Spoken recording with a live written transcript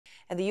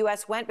And the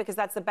U.S. went because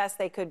that's the best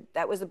they could.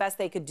 That was the best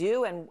they could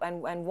do, and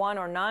one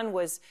or none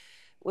was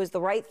the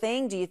right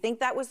thing. Do you think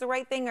that was the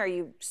right thing? Are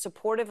you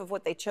supportive of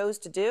what they chose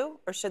to do,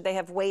 or should they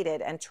have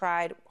waited and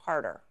tried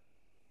harder?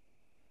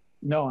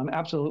 No, I'm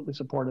absolutely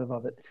supportive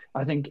of it.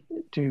 I think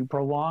to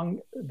prolong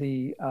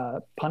the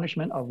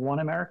punishment of one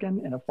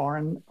American in a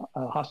foreign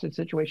hostage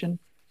situation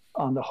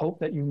on the hope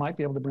that you might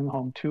be able to bring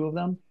home two of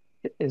them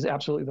is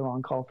absolutely the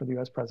wrong call for the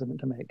U.S.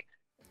 president to make.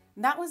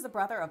 That was the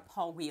brother of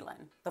Paul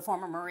Whelan, the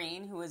former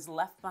Marine who was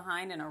left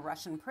behind in a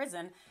Russian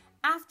prison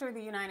after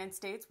the United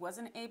States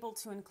wasn't able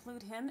to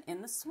include him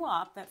in the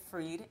swap that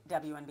freed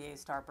WNBA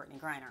star Brittney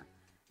Griner.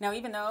 Now,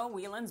 even though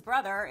Whelan's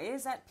brother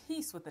is at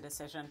peace with the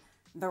decision,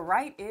 the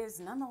right is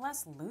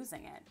nonetheless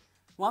losing it.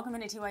 Welcome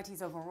into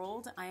TYT's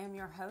Overruled. I am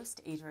your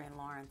host, Adrienne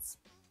Lawrence.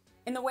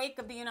 In the wake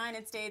of the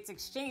United States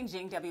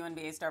exchanging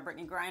WNBA star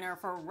Brittney Griner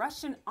for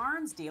Russian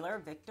arms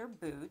dealer Viktor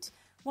Bout,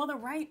 well, the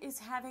right is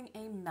having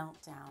a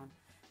meltdown.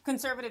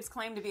 Conservatives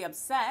claim to be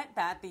upset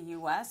that the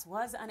U.S.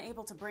 was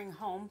unable to bring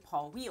home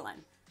Paul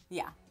Whelan.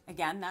 Yeah,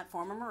 again, that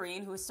former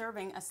Marine who is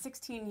serving a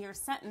 16-year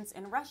sentence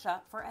in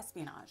Russia for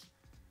espionage.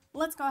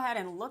 Let's go ahead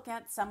and look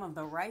at some of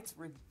the right's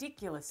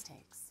ridiculous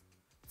takes.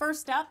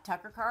 First up,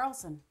 Tucker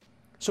Carlson.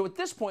 So at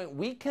this point,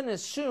 we can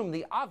assume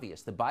the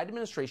obvious. The Biden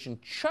administration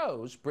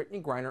chose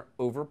Brittney Griner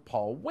over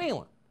Paul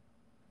Whelan,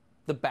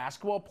 the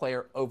basketball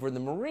player over the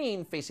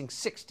Marine facing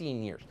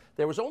 16 years.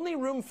 There was only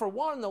room for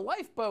one in the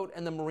lifeboat,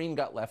 and the Marine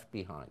got left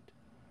behind.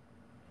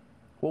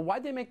 Well,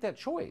 why'd they make that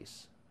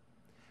choice?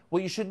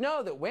 Well, you should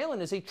know that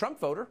Whelan is a Trump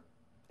voter,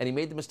 and he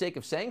made the mistake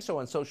of saying so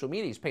on social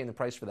media. He's paying the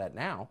price for that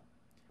now.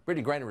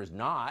 Brittney Griner is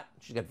not.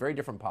 She's got very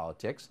different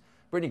politics.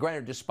 Brittney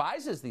Griner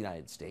despises the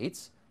United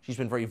States. She's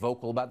been very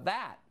vocal about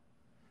that.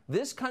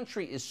 This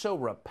country is so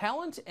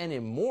repellent and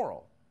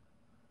immoral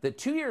that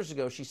 2 years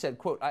ago she said,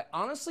 quote, "I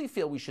honestly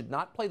feel we should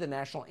not play the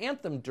national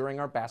anthem during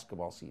our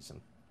basketball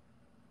season."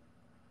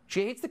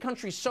 She hates the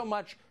country so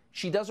much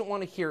she doesn't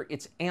want to hear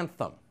its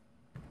anthem.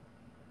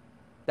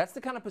 That's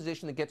the kind of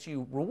position that gets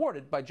you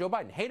rewarded by Joe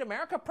Biden. Hate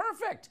America?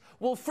 Perfect.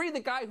 We'll free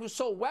the guy who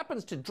sold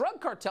weapons to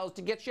drug cartels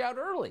to get you out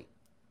early.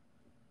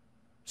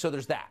 So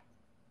there's that.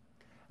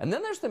 And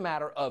then there's the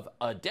matter of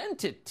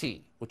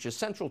identity, which is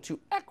central to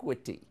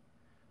equity.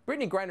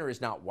 Brittney Griner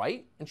is not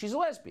white, and she's a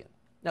lesbian.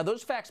 Now,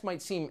 those facts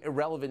might seem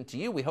irrelevant to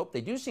you. We hope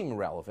they do seem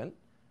irrelevant,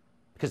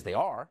 because they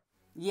are.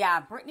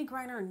 Yeah, Brittney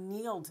Griner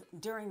kneeled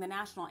during the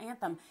national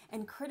anthem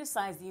and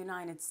criticized the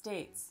United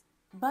States.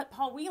 But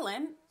Paul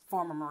Whelan,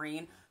 former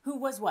Marine, who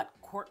was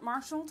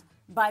court-martialed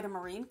by the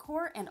Marine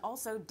Corps and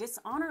also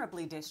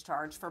dishonorably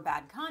discharged for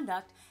bad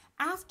conduct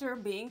after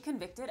being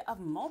convicted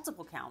of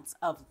multiple counts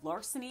of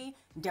larceny,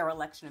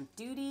 dereliction of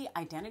duty,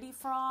 identity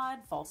fraud,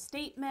 false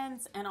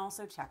statements, and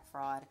also check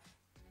fraud.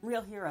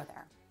 Real hero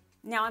there.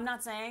 Now, I'm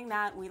not saying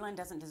that Whelan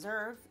doesn't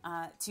deserve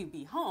to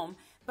be home,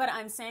 but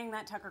I'm saying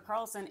that Tucker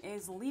Carlson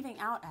is leaving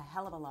out a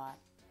hell of a lot.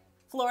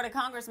 Florida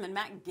Congressman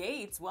Matt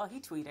Gaetz, well,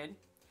 he tweeted,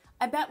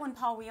 "I bet when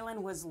Paul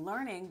Whelan was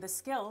learning the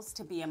skills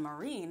to be a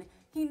Marine,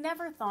 he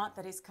never thought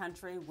that his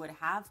country would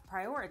have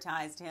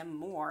prioritized him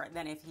more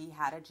than if he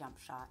had a jump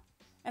shot."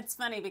 It's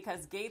funny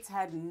because Gaetz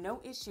had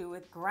no issue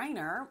with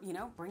Griner,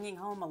 bringing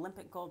home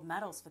Olympic gold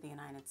medals for the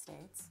United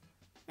States.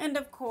 And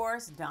of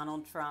course,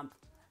 Donald Trump.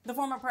 The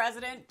former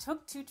president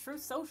took to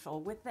Truth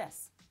Social with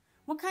this.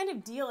 What kind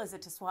of deal is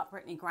it to swap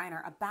Brittney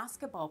Griner, a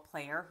basketball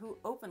player who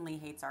openly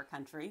hates our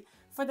country,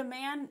 for the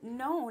man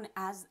known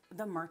as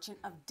the Merchant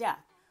of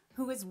Death,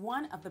 who is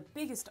one of the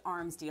biggest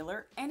arms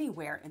dealer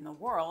anywhere in the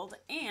world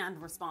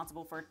and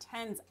responsible for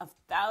tens of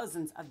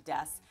thousands of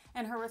deaths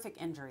and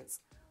horrific injuries?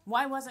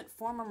 Why wasn't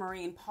former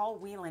Marine Paul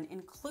Whelan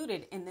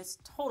included in this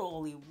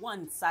totally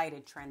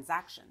one-sided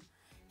transaction?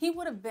 He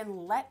would have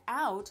been let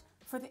out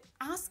for the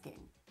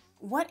asking.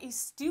 What a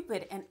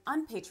stupid and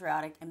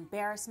unpatriotic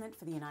embarrassment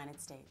for the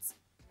United States.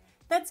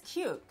 That's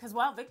cute, because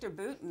while Viktor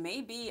Bout may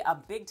be a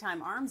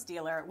big-time arms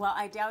dealer, well,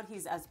 I doubt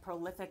he's as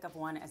prolific of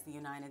one as the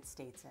United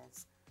States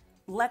is.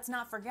 Let's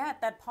not forget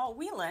that Paul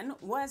Whelan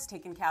was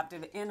taken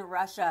captive in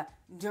Russia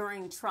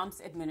during Trump's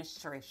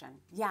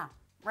administration. Yeah,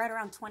 right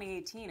around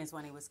 2018 is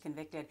when he was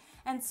convicted.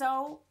 And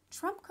so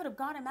Trump could have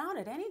got him out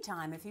at any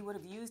time if he would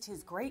have used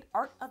his great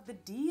art of the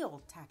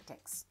deal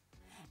tactics.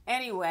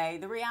 Anyway,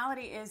 the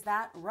reality is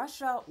that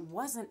Russia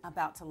wasn't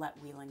about to let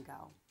Whelan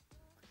go.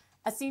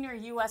 A senior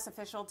U.S.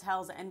 official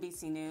tells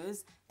NBC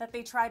News that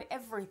they tried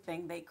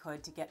everything they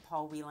could to get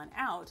Paul Whelan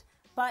out,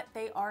 but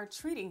they are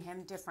treating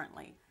him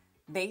differently.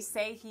 They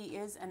say he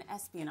is an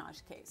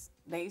espionage case.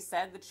 They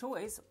said the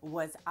choice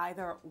was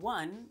either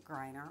one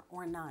Griner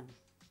or none.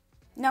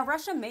 Now,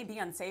 Russia may be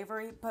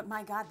unsavory, but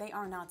my God, they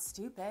are not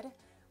stupid.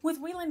 With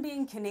Whelan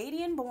being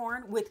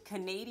Canadian-born with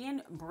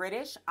Canadian,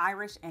 British,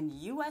 Irish, and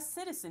U.S.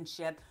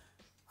 citizenship,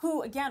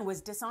 who, again,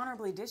 was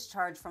dishonorably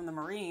discharged from the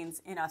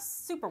Marines in a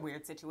super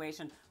weird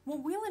situation, well,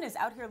 Whelan is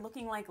out here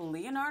looking like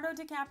Leonardo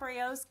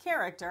DiCaprio's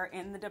character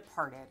in The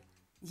Departed.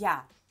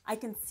 Yeah, I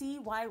can see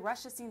why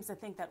Russia seems to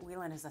think that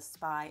Whelan is a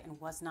spy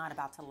and was not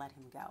about to let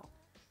him go.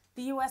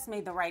 The U.S.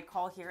 made the right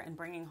call here in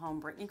bringing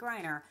home Brittney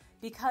Griner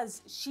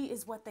because she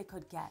is what they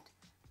could get.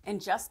 And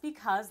just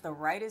because the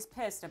right is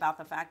pissed about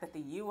the fact that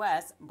the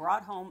U.S.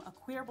 brought home a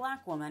queer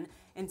black woman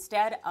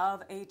instead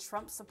of a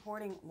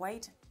Trump-supporting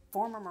white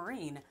former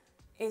Marine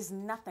is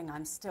nothing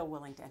I'm still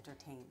willing to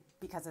entertain,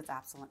 because it's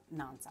absolute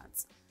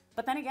nonsense.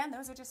 But then again,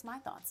 those are just my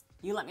thoughts.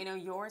 You let me know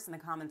yours in the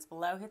comments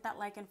below. Hit that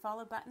like and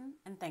follow button,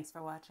 and thanks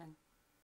for watching.